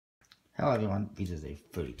Hello everyone, this is a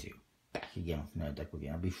 32. Back again with another deck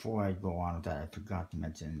review. Now before I go on with that, I forgot to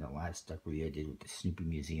mention the last deck review I did with the Snoopy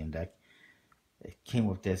Museum deck. It came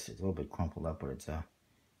with this, it's a little bit crumpled up, but it's a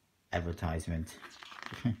advertisement.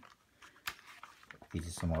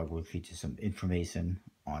 Features some artwork, features some information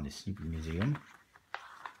on the Snoopy Museum.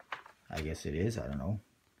 I guess it is, I don't know.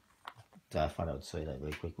 So I thought I would say that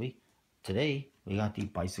very quickly. Today, we got the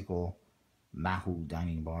Bicycle Mahou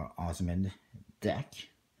Dining Bar Osmand deck.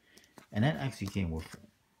 And that actually came with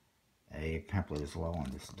a pamphlet as well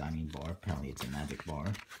on this dining bar. Apparently it's a magic bar.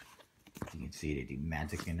 You can see they do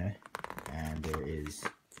magic in it. And there is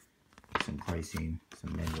some pricing,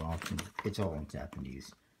 some menu options. It's all in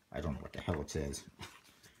Japanese. I don't know what the hell it says.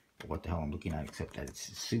 Or what the hell I'm looking at, except that it's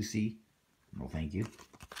sushi. No thank you.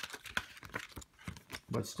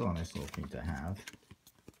 But still a nice little thing to have.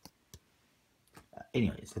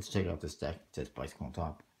 Anyways, let's check out this deck. It says Bicycle on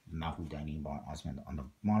top, Mahou Dining Bar Osmand on the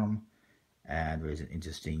bottom. And there's an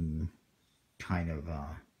interesting kind of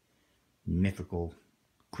mythical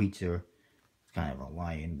creature. It's kind of a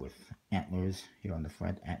lion with antlers here on the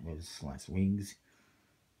front, antlers/wings.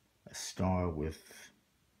 A star with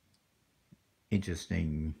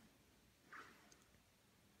interesting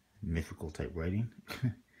mythical type writing.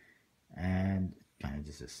 And kind of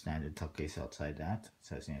just a standard tuck case outside that. It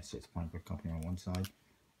says United States Playing Card Company on one side,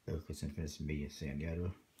 Ericus Infinite Media Say on the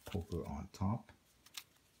other, poker on top.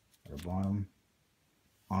 At the bottom,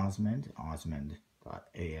 Osmand,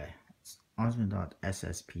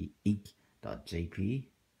 osmand.theshop.jp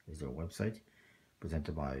is their website,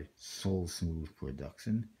 presented by Soul Smooth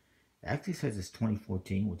Production. It actually says it's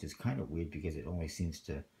 2014, which is kind of weird because it only seems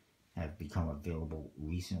to have become available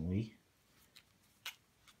recently.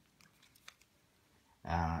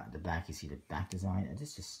 The back, you see the back design, and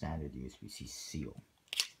this is standard USB-C seal.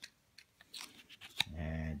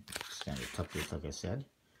 And standard tuck case, like I said.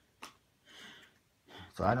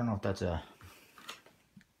 So I don't know if that's a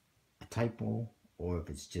typo or if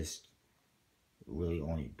it's just really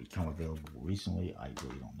only become available recently. I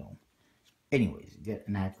really don't know. Anyways, you get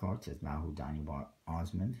an ad card that says Mahou Dining Bar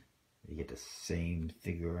Osmand. You get the same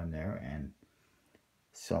figure in there and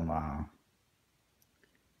some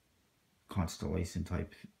constellation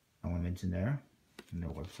type elements in there. And the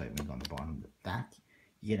website link on the bottom of the back.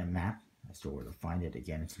 You get a map as to where to find it.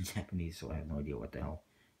 Again, it's in Japanese, so I have no idea what the hell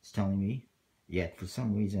it's telling me. Yet, for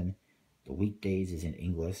some reason, the weekdays is in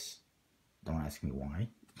English. Don't ask me why.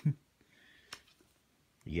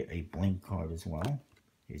 You get a blank card as well.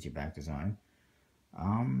 Here's your back design.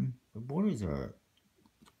 The borders are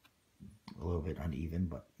a little bit uneven,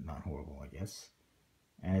 but not horrible, I guess.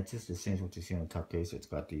 And it's just the same as what you see on the tuck case. It's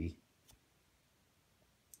got the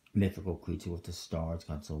mythical creature with the star. It's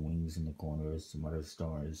got some wings in the corners, some other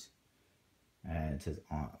stars. And it says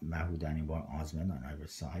Mahou Dining Bar Osmand on either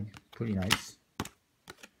side. Pretty nice.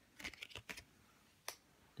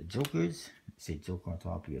 The jokers, say Joker on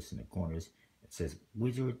top, yes, in the corners. It says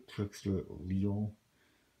Wizard, Trickster, Leo.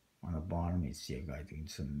 On the bottom, you see a guy doing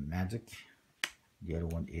some magic. The other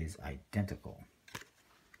one is identical.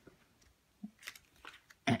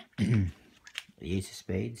 The Ace of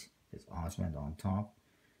Spades is Osmand on top.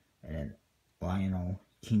 And then Lionel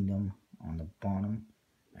Kingdom on the bottom.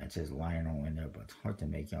 It says Lionel in there, but it's hard to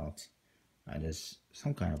make out. There's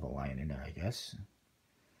some kind of a lion in there, I guess.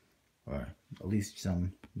 Or at least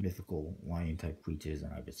some mythical lion type creatures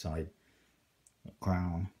on either side. A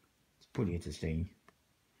crown. It's pretty interesting.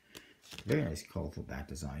 Very nice colorful back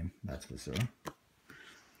design, that's for sure.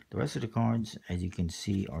 The rest of the cards, as you can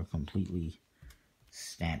see, are completely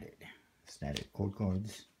standard. Standard code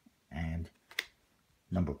cards and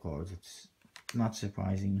number cards. It's not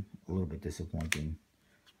surprising, a little bit disappointing.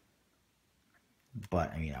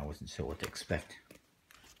 But, I mean, I wasn't sure what to expect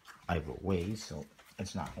either way, so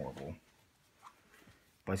it's not horrible.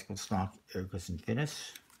 Bicycle stock, Ericus Infinite.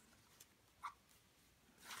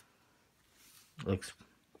 Looks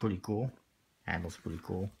pretty cool. Handles pretty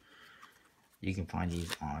cool. You can find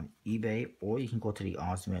these on eBay, or you can go to the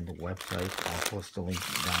Osmand website. I'll post the link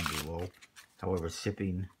down below. However,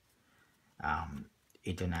 shipping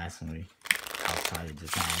internationally outside of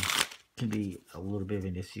Japan can be a little bit of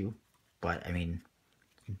an issue. But, I mean,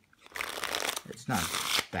 it's not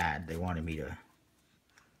bad. They wanted me to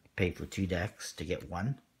pay for 2 decks to get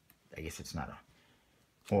 1. I guess it's not a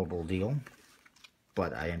horrible deal.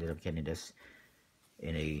 But I ended up getting this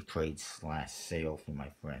in a trade/sale from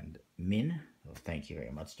my friend Min. So thank you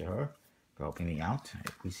very much to her for helping me out. I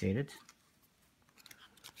appreciate it.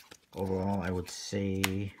 Overall, I would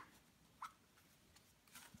say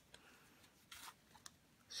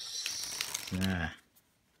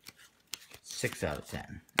 6 out of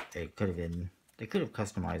 10. It could have been They could have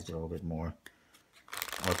customized it a little bit more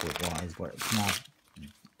artwork-wise, but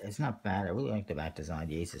it's not bad. I really like the back design.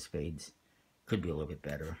 The Ace of Spades could be a little bit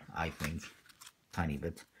better, I think, tiny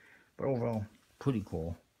bit, but overall, pretty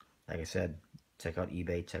cool. Like I said, check out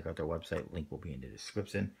eBay, check out their website. Link will be in the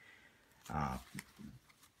description.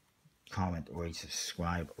 Comment, rate,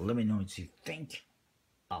 subscribe. Let me know what you think.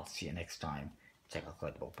 I'll see you next time. Check out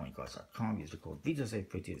collectiblepointcards.com. Use the code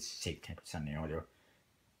VISASAFE50 to save 10% on your order.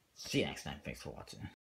 See you next time. Thanks for watching.